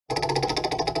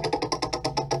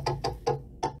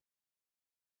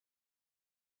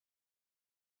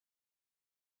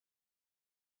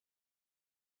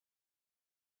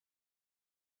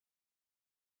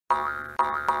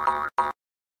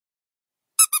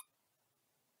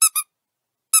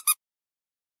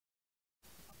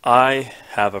I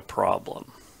have a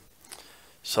problem.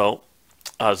 So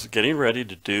I was getting ready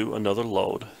to do another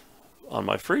load on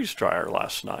my freeze dryer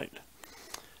last night.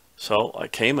 So I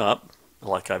came up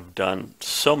like I've done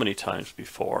so many times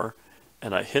before,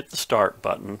 and I hit the start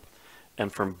button,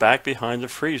 and from back behind the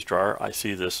freeze dryer I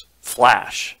see this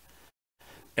flash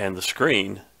and the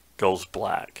screen goes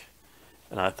black.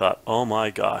 And I thought, oh my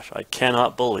gosh, I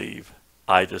cannot believe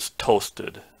I just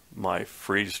toasted my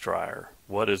freeze dryer.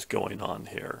 What is going on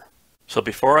here? So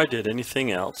before I did anything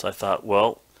else, I thought,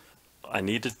 well, I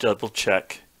need to double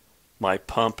check my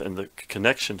pump and the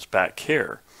connections back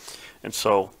here. And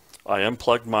so I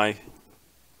unplugged my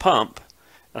pump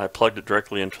and I plugged it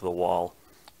directly into the wall,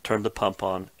 turned the pump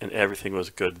on, and everything was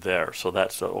good there. So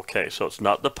that's okay. So it's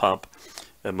not the pump.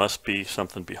 It must be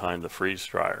something behind the freeze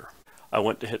dryer. I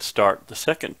went to hit start the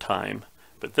second time,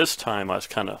 but this time I was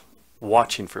kind of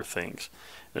watching for things.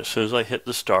 And as soon as I hit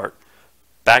the start,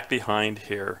 back behind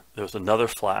here, there was another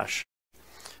flash.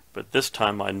 But this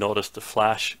time I noticed the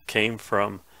flash came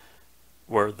from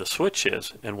where the switch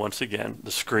is, and once again the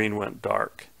screen went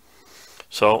dark.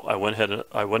 So I went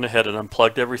ahead and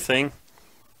unplugged everything,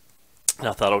 and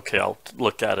I thought, okay, I'll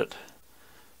look at it,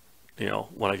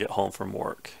 when I get home from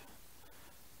work.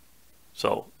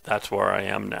 So that's where I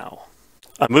am now.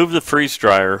 I moved the freeze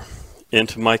dryer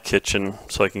into my kitchen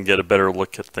so I can get a better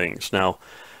look at things. Now,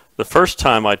 the first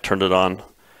time I turned it on,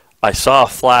 I saw a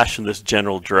flash in this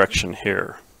general direction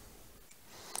here.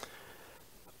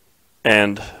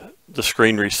 And the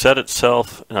screen reset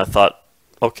itself, and I thought,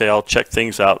 okay, I'll check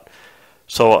things out.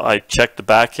 So I checked the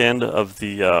back end of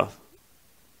the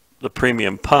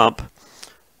premium pump.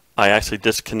 I actually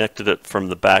disconnected it from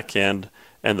the back end,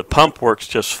 and the pump works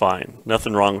just fine.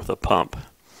 Nothing wrong with the pump.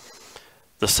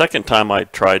 The second time I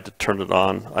tried to turn it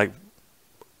on,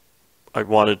 I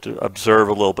wanted to observe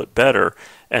a little bit better,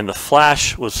 and the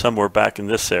flash was somewhere back in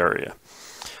this area.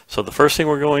 So the first thing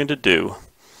we're going to do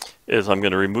is I'm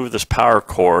going to remove this power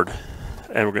cord,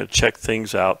 and we're going to check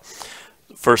things out.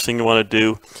 First thing you want to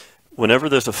do, whenever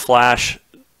there's a flash,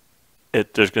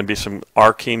 there's going to be some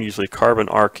arcing, usually carbon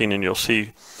arcing, and you'll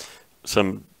see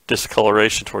some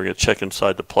discoloration. So we're going to check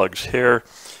inside the plugs here,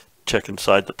 check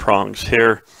inside the prongs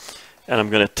here, and I'm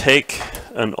going to take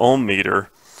an ohm meter,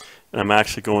 and I'm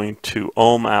actually going to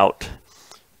ohm out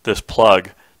this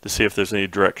plug to see if there's any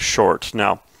direct shorts.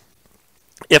 Now,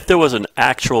 if there was an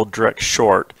actual direct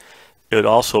short, it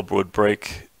also would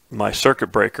break my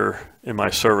circuit breaker in my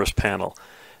service panel.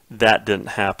 That didn't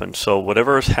happen. So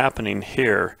whatever is happening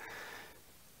here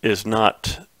is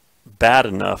not bad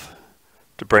enough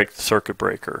to break the circuit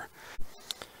breaker.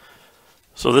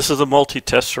 So this is a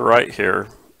multi-tester right here,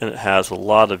 and it has a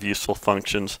lot of useful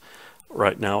functions.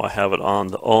 Right now I have it on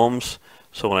the ohms,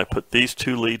 so when I put these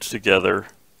two leads together,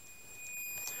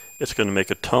 it's going to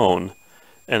make a tone,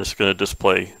 and it's going to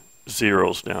display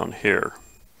zeros down here.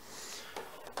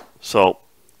 So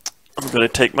I'm going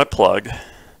to take my plug,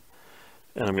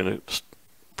 and I'm going to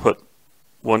put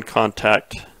one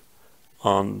contact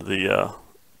on the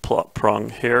prong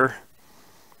here,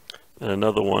 and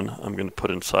another one I'm going to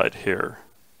put inside here.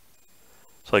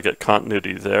 So I get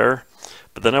continuity there,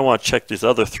 but then I want to check these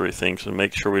other three things and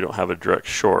make sure we don't have a direct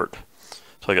short.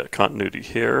 So I got continuity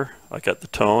here, I got the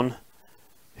tone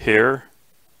here,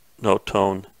 no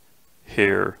tone,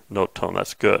 here, no tone.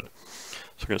 That's good.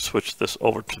 So I'm going to switch this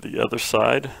over to the other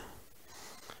side.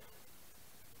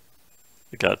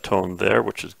 We got a tone there,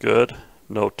 which is good.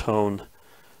 No tone,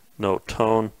 no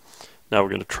tone. Now we're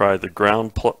going to try the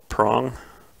ground prong.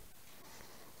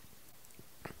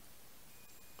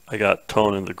 I got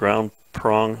tone in the ground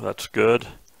prong, that's good.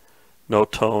 No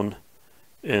tone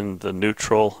in the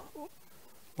neutral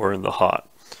or in the hot.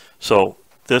 So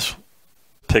this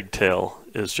pigtail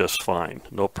is just fine,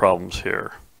 no problems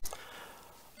here.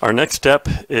 Our next step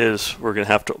is we're going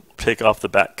to have to take off the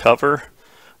back cover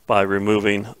by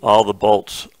removing all the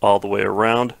bolts all the way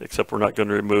around, except we're not going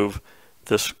to remove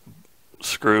this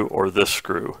screw or this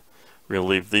screw. We're going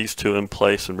to leave these two in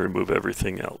place and remove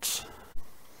everything else.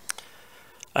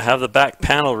 I have the back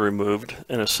panel removed,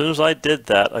 and as soon as I did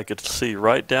that, I could see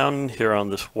right down here on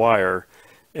this wire,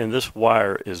 and this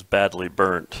wire is badly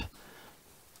burnt.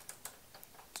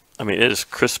 I mean, it is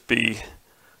crispy.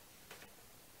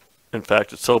 In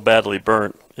fact, it's so badly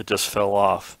burnt, it just fell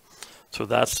off. So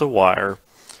that's the wire,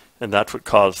 and that's what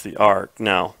caused the arc.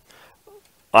 Now,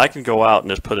 I can go out and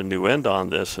just put a new end on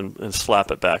this and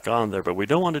slap it back on there, but we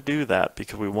don't want to do that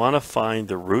because we want to find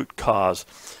the root cause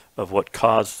of what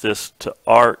caused this to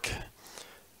arc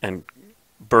and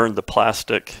burn the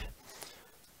plastic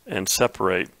and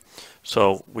separate.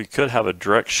 So we could have a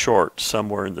direct short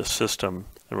somewhere in the system,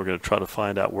 and we're going to try to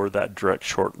find out where that direct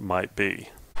short might be.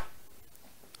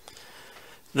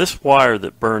 This wire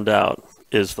that burned out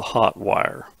is the hot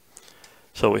wire.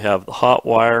 So we have the hot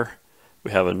wire,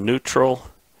 we have a neutral,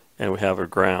 and we have a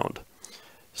ground.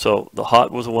 So the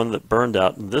hot was the one that burned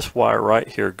out, and this wire right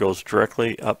here goes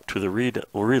directly up to the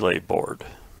relay board.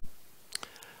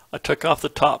 I took off the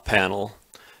top panel,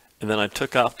 and then I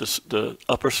took off the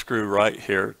upper screw right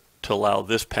here to allow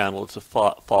this panel to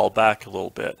fall back a little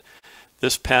bit.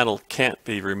 This panel can't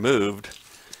be removed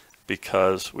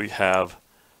because we have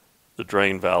the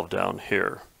drain valve down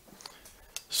here.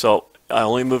 So I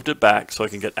only moved it back so I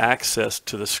can get access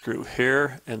to the screw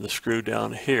here and the screw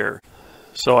down here.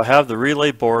 So I have the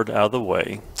relay board out of the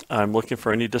way. I'm looking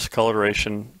for any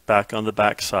discoloration back on the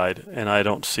back side, and I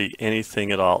don't see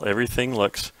anything at all. Everything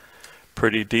looks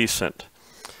pretty decent.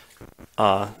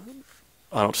 I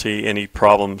don't see any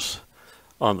problems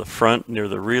on the front near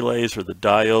the relays or the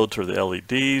diodes or the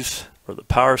LEDs or the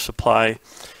power supply,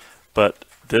 but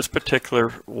this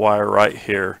particular wire right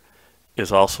here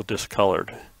is also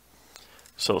discolored.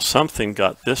 So something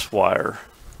got this wire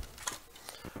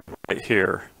right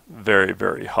here very,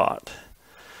 very hot.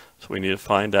 So we need to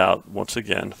find out, once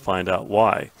again, find out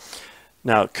why.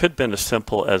 Now it could have been as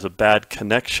simple as a bad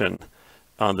connection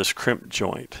on this crimp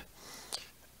joint.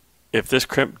 If this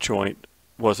crimp joint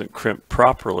wasn't crimped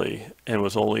properly and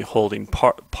was only holding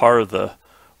part of the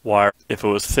wire, if it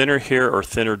was thinner here or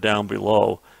thinner down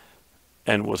below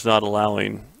and was not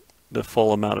allowing the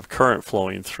full amount of current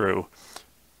flowing through,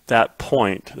 that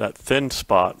point, that thin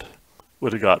spot,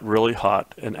 would have got really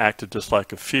hot and acted just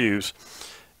like a fuse,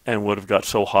 and would have got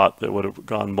so hot that it would have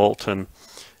gone molten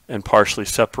and partially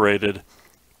separated,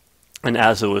 and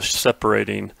as it was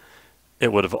separating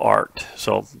it would have arced.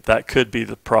 So that could be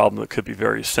the problem. It could be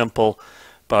very simple,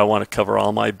 but I want to cover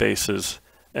all my bases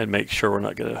and make sure we're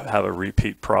not going to have a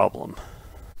repeat problem.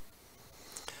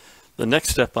 The next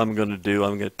step I'm going to do,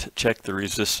 I'm going to check the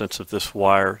resistance of this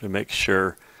wire to make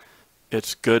sure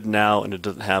it's good now and it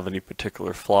doesn't have any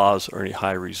particular flaws or any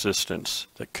high resistance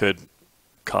that could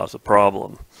cause a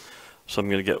problem. So I'm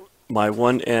going to get my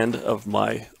one end of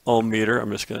my ohm meter.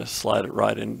 I'm just going to slide it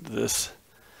right into this.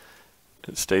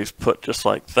 It stays put just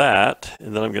like that,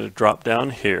 and then I'm going to drop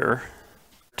down here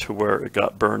to where it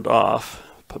got burned off.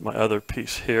 Put my other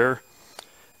piece here,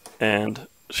 and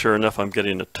sure enough I'm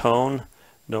getting a tone,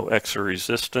 no extra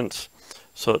resistance,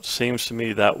 so it seems to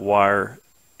me that wire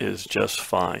is just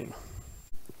fine.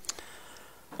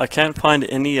 I can't find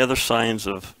any other signs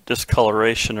of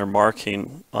discoloration or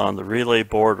marking on the relay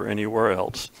board or anywhere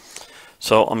else.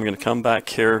 So I'm going to come back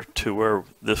here to where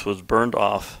this was burned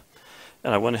off,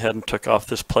 and I went ahead and took off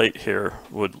this plate here,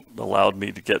 would allowed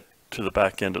me to get to the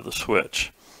back end of the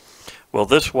switch. Well,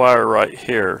 this wire right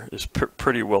here is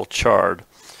pretty well charred,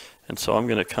 and so I'm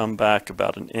going to come back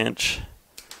about an inch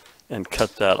and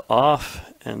cut that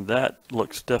off, and that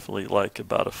looks definitely like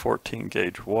about a 14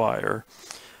 gauge wire.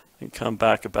 And come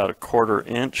back about a 1/4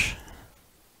 inch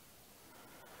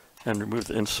and remove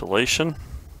the insulation.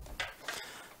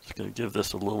 Just going to give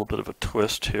this a little bit of a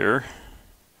twist here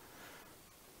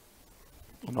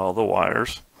on all the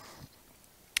wires.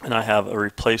 And I have a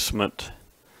replacement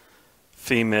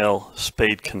female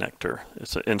spade connector.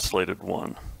 It's an insulated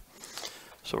one.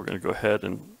 So we're going to go ahead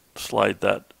and slide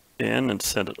that in and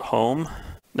send it home.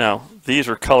 Now these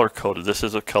are color coded. This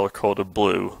is a color coded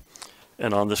blue.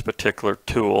 And on this particular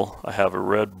tool, I have a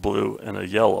red, blue, and a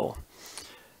yellow.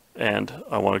 And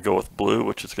I want to go with blue,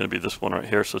 which is going to be this one right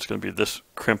here. So it's going to be this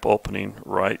crimp opening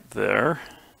right there.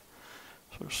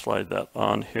 So slide that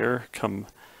on here, come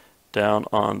down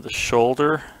on the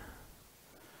shoulder,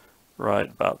 right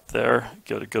about there.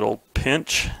 Give it a good old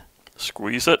pinch,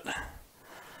 squeeze it.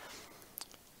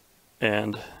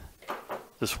 And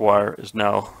this wire is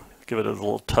now, give it a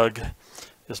little tug,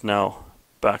 is now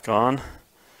back on.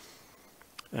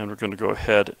 And we're going to go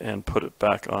ahead and put it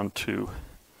back onto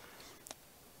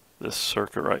this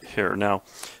circuit right here. Now,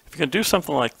 if you're going to do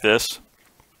something like this,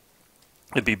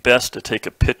 it'd be best to take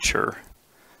a picture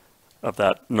of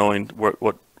that, knowing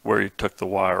where you took the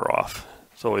wire off.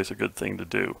 It's always a good thing to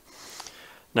do.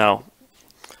 Now,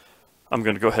 I'm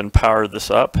going to go ahead and power this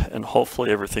up, and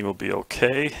hopefully everything will be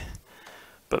okay.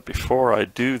 But before I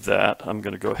do that, I'm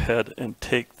going to go ahead and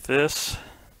take this.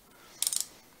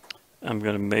 I'm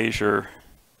going to measure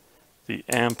the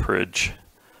amperage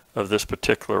of this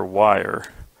particular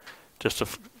wire just to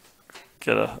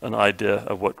get an idea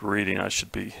of what reading I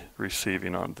should be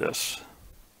receiving on this.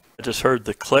 I just heard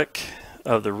the click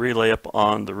of the relay up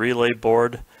on the relay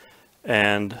board,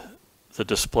 and the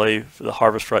display, the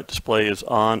harvest right display is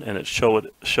on, and it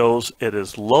shows it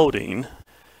is loading,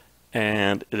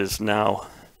 and it is now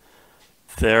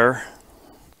there,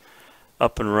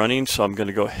 up and running. So I'm going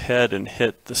to go ahead and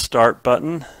hit the start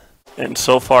button, and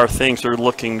so far things are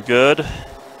looking good,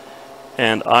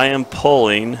 and I am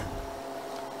pulling,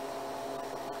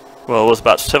 well, it was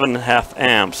about 7.5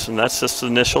 amps, and that's just the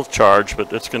initial charge,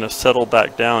 but it's going to settle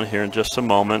back down here in just a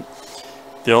moment.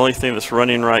 The only thing that's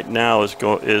running right now is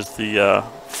the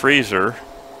freezer,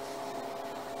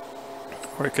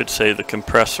 or I could say the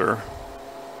compressor,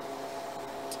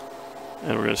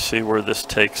 and we're going to see where this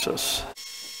takes us.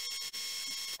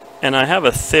 And I have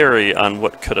a theory on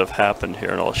what could have happened here,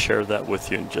 and I'll share that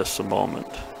with you in just a moment.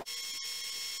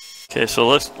 Okay, so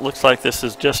looks like this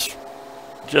is just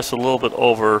a little bit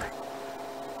over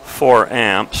 4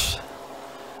 amps.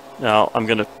 Now I'm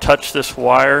going to touch this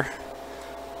wire.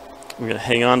 I'm going to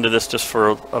hang on to this just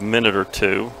for a minute or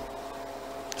two,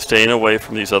 staying away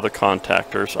from these other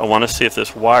contactors. I want to see if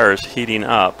this wire is heating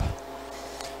up,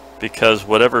 because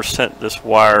whatever sent this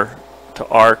wire to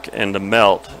arc and to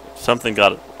melt, something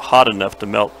got hot enough to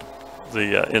melt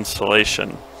the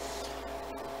insulation.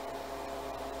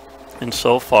 And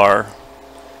so far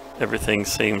everything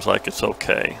seems like it's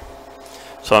okay.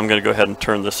 So I'm going to go ahead and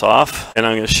turn this off, and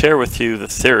I'm going to share with you the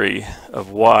theory of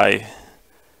why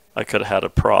I could have had a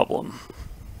problem.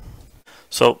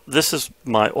 So this is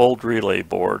my old relay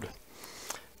board,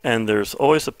 and there's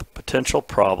always a potential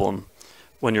problem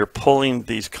when you're pulling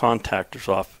these contactors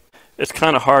off. It's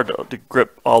kind of hard to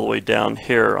grip all the way down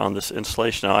here on this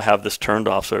insulation. Now I have this turned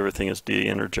off so everything is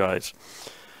de-energized.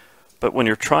 But when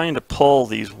you're trying to pull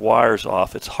these wires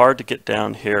off, it's hard to get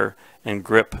down here and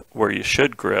grip where you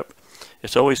should grip.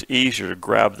 It's always easier to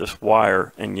grab this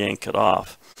wire and yank it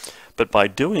off. But by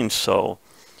doing so,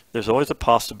 there's always a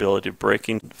possibility of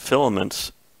breaking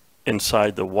filaments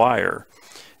inside the wire.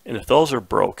 And if those are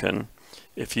broken,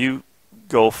 if you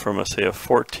go from say a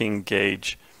 14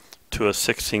 gauge to a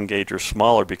 16 gauge or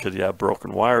smaller because you have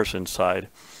broken wires inside,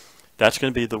 that's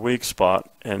going to be the weak spot,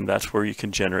 and that's where you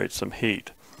can generate some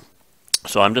heat.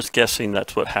 So I'm just guessing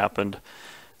that's what happened,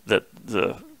 that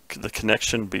the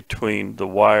connection between the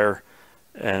wire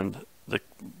and the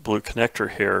blue connector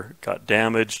here got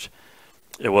damaged.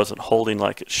 It wasn't holding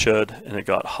like it should, and it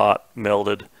got hot,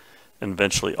 melted, and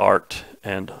eventually arced,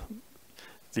 and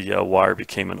the wire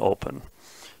became an open.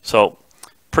 So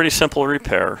pretty simple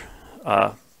repair.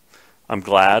 I'm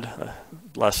glad.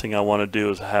 Last thing I want to do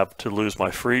is have to lose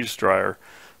my freeze dryer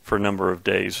for a number of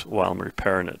days while I'm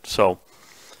repairing it. So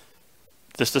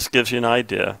this just gives you an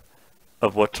idea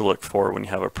of what to look for when you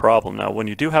have a problem. Now, when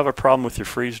you do have a problem with your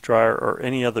freeze dryer or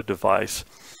any other device,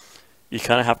 you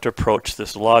kind of have to approach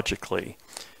this logically.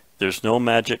 There's no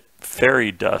magic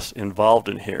fairy dust involved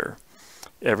in here.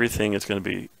 Everything is going to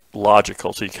be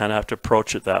logical, so you kind of have to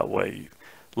approach it that way.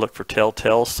 Look for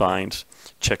telltale signs,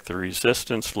 check the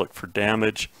resistance, look for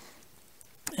damage,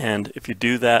 and if you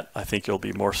do that, I think you'll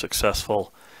be more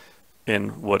successful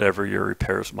in whatever your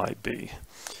repairs might be.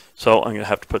 So I'm going to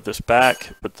have to put this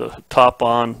back, put the top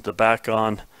on, the back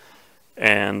on,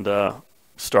 and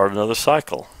start another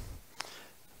cycle.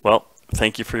 Well,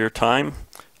 thank you for your time.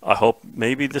 I hope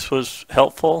maybe this was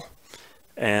helpful,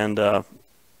 and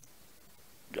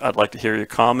I'd like to hear your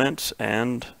comments,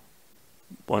 and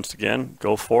once again,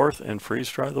 go forth and freeze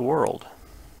dry the world.